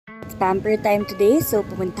It's pamper time today, so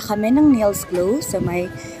pumunta kami ng Nails Glow sa may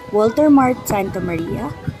Walter Mart Santa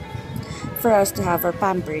Maria for us to have our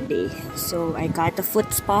pamper day. So I got a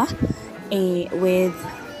foot spa with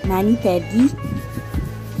mani pedi,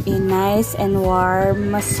 a nice and warm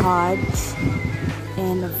massage,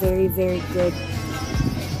 and a very good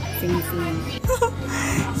thing.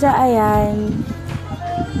 So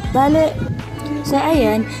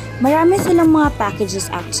ayan, marami silang mga packages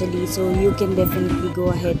actually, so you can definitely go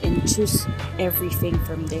ahead and choose everything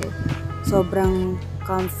from there. Sobrang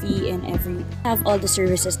comfy and have all the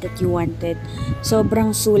services that you wanted.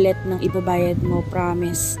 Sobrang sulit ng ibabayad mo,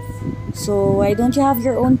 promise. So why don't you have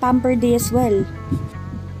your own pamper day as well?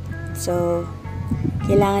 So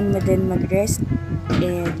kailangan mo din mag-rest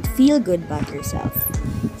and feel good about yourself.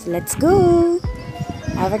 So let's go!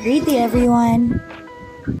 Have a great day, everyone!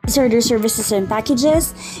 These are their services and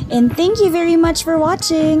packages, and thank you very much for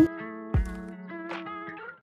watching!